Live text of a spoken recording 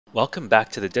Welcome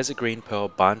back to the Desert Green Pearl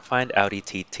POV Audi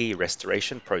TT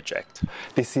restoration project.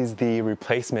 This is the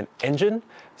replacement engine.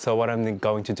 So what I'm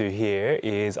going to do here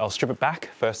is I'll strip it back.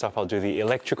 First off, I'll do the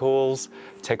electricals,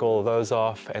 take all of those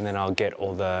off, and then I'll get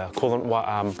all the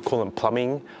coolant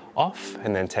plumbing off,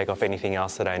 and then take off anything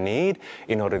else that I need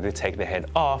in order to take the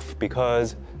head off,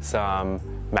 because some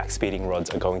max speeding rods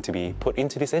are going to be put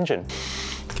into this engine.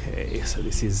 Okay, so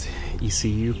this is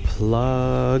ECU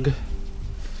plug.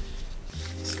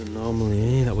 So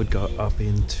normally that would go up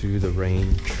into the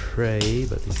rain tray,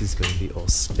 but this is going to be all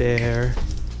spare.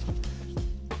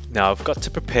 Now I've got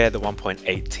to prepare the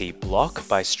 1.8T block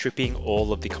by stripping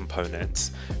all of the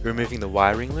components. Removing the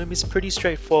wiring loom is pretty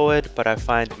straightforward, but I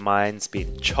find mine's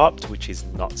been chopped, which is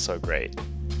not so great.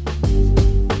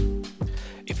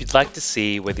 If you'd like to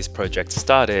see where this project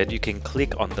started, you can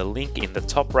click on the link in the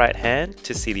top right hand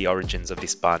to see the origins of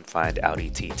this POV Audi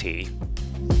TT.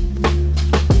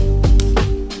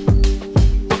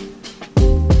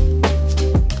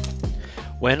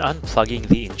 When unplugging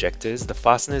the injectors, the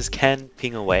fasteners can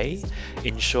ping away.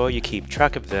 Ensure you keep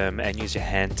track of them and use your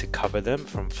hand to cover them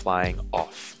from flying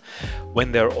off.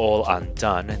 When they're all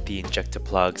undone, the injector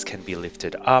plugs can be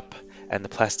lifted up and the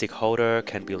plastic holder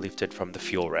can be lifted from the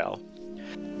fuel rail.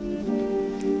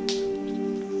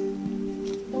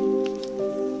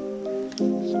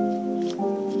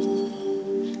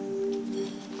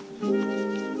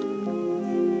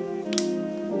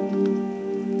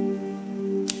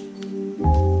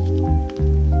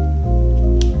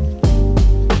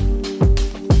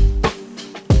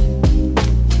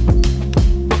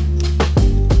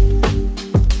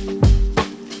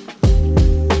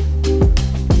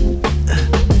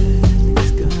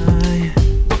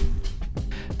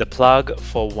 The plug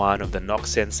for one of the knock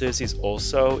sensors is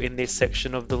also in this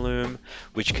section of the loom,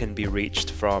 which can be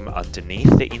reached from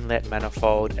underneath the inlet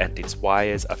manifold, and its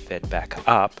wires are fed back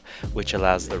up, which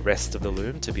allows the rest of the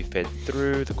loom to be fed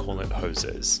through the coolant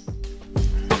hoses.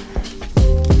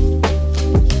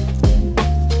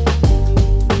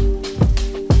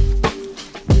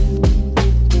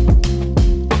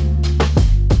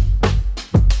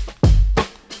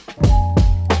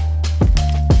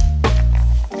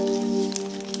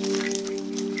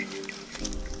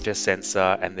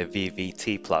 Sensor and the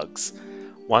VVT plugs.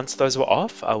 Once those were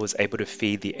off, I was able to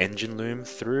feed the engine loom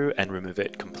through and remove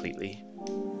it completely.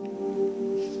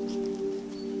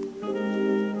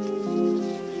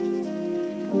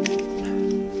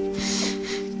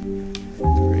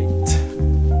 Great.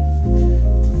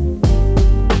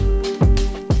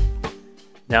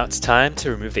 Now it's time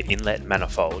to remove the inlet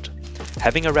manifold.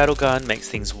 Having a rattle gun makes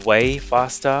things way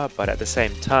faster, but at the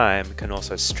same time can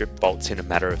also strip bolts in a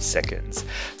matter of seconds,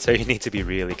 so you need to be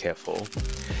really careful.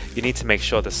 You need to make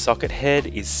sure the socket head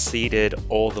is seated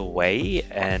all the way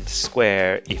and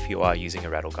square if you are using a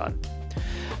rattle gun.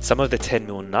 Some of the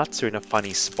 10mm nuts are in a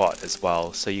funny spot as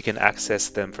well, so you can access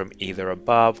them from either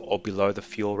above or below the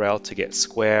fuel rail to get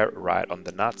square right on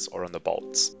the nuts or on the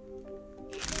bolts.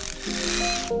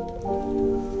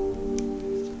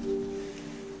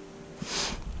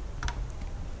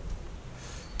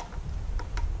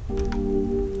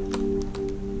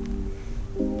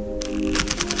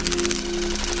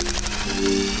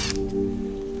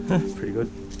 Pretty good.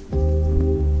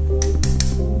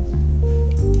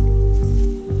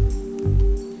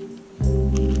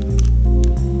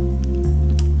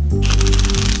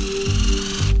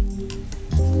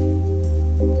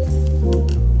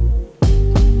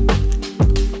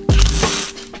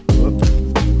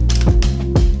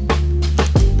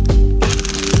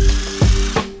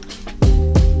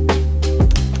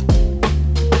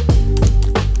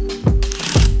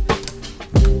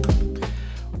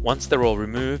 Once they're all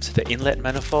removed, the inlet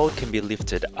manifold can be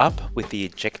lifted up with the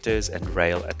ejectors and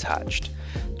rail attached.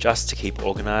 Just to keep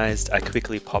organized, I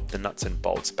quickly pop the nuts and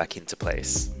bolts back into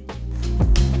place.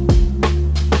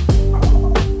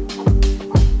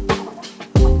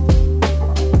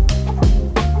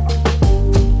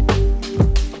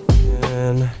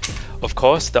 Of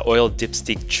course, the oil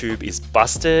dipstick tube is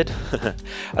busted,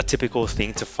 a typical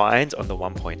thing to find on the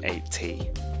 1.8T.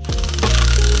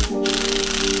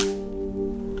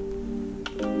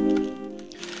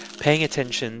 Paying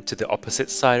attention to the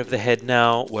opposite side of the head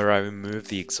now, where I remove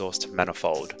the exhaust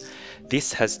manifold.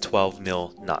 This has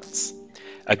 12mm nuts.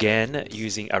 Again,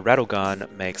 using a rattle gun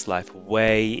makes life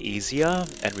way easier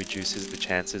and reduces the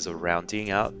chances of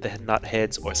rounding out the nut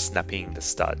heads or snapping the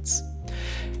studs.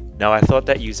 Now, I thought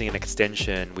that using an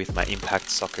extension with my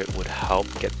impact socket would help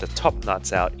get the top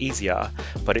nuts out easier,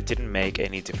 but it didn't make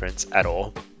any difference at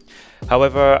all.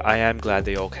 However, I am glad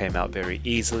they all came out very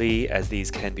easily, as these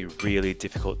can be really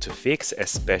difficult to fix,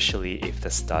 especially if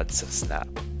the studs snap.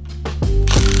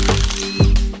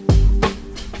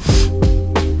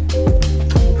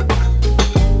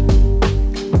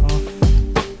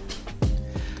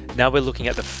 Now we're looking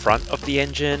at the front of the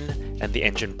engine, and the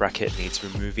engine bracket needs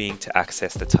removing to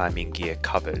access the timing gear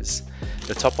covers.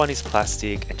 The top one is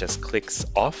plastic and just clicks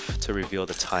off to reveal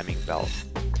the timing belt.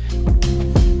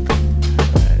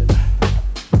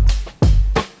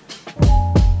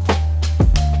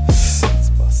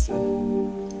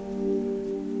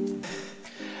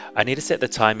 I need to set the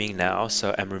timing now,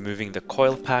 so I'm removing the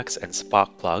coil packs and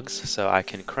spark plugs so I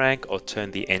can crank or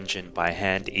turn the engine by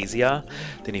hand easier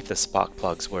than if the spark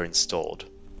plugs were installed.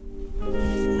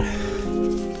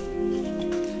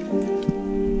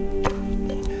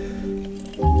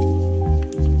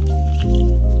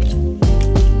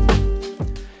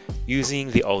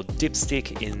 Using the old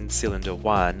dipstick in cylinder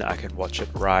 1, I can watch it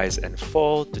rise and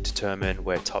fall to determine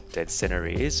where top dead center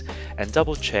is and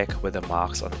double check where the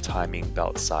marks on the timing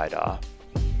belt side are.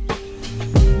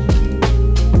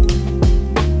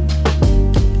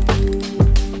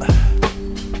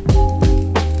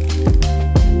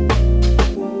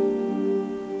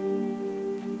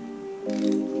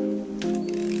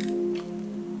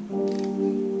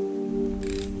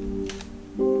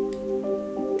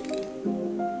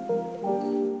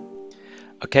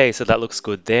 Okay, so that looks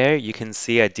good there. You can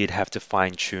see I did have to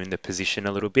fine tune the position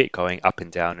a little bit, going up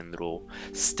and down in little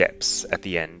steps at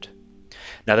the end.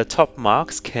 Now the top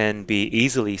marks can be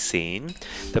easily seen.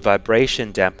 The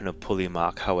vibration dampener pulley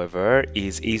mark, however,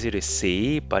 is easy to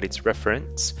see, but its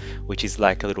reference, which is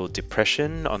like a little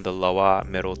depression on the lower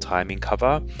metal timing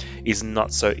cover, is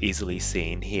not so easily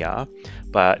seen here,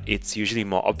 but it's usually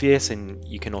more obvious and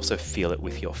you can also feel it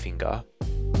with your finger.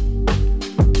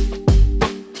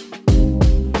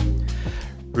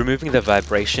 Removing the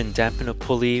vibration dampener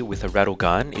pulley with a rattle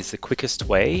gun is the quickest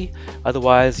way,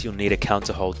 otherwise you'll need a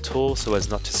counterhold tool so as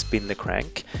not to spin the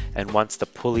crank, and once the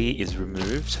pulley is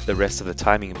removed, the rest of the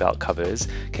timing belt covers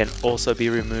can also be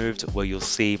removed where you'll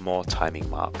see more timing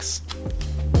marks.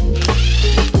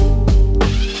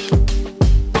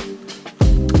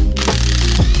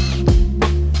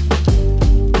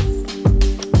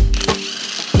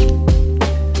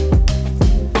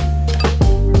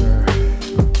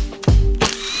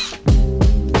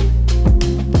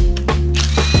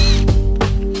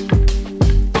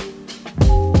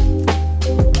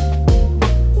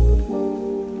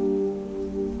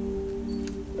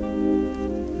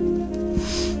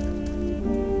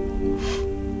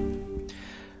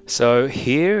 So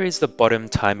here is the bottom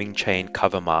timing chain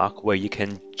cover mark where you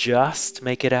can just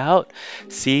make it out.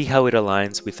 See how it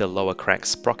aligns with the lower crank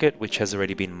sprocket, which has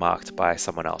already been marked by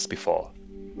someone else before.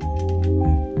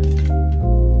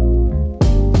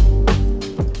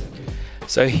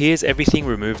 So here's everything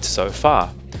removed so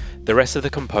far. The rest of the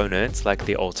components, like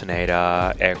the alternator,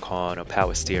 aircon, or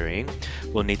power steering,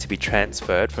 will need to be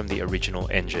transferred from the original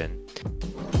engine.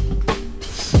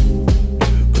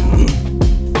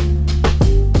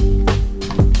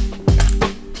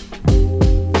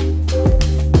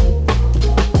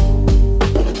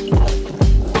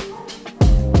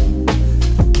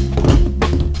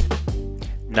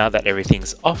 Now that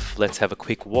everything's off, let's have a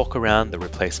quick walk around the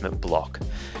replacement block.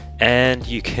 And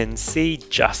you can see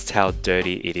just how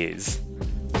dirty it is.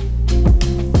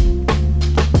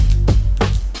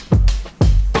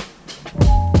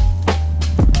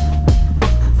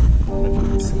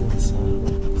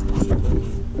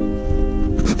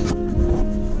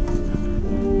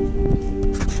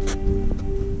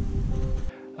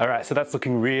 Alright, so that's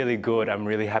looking really good. I'm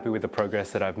really happy with the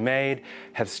progress that I've made.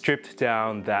 Have stripped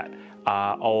down that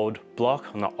old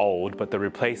block, not old, but the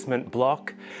replacement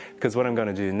block, because what I'm going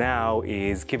to do now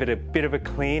is give it a bit of a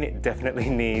clean. It definitely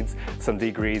needs some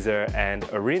degreaser and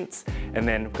a rinse, and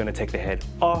then I'm going to take the head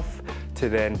off to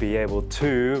then be able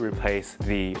to replace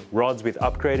the rods with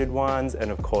upgraded ones and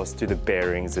of course do the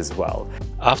bearings as well.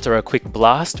 After a quick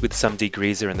blast with some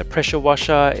degreaser and the pressure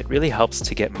washer, it really helps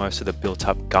to get most of the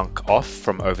built-up gunk off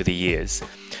from over the years.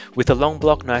 With the long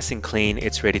block nice and clean,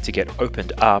 it's ready to get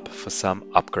opened up for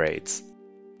some upgrades.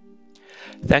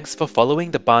 Thanks for following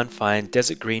the Barn Find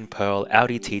Desert Green Pearl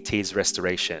Audi TT's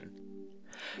restoration.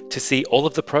 To see all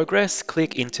of the progress,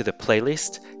 click into the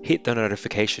playlist, hit the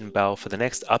notification bell for the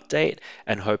next update,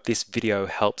 and hope this video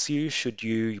helps you should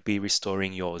you be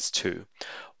restoring yours too.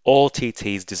 All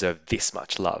TTs deserve this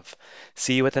much love.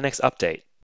 See you at the next update.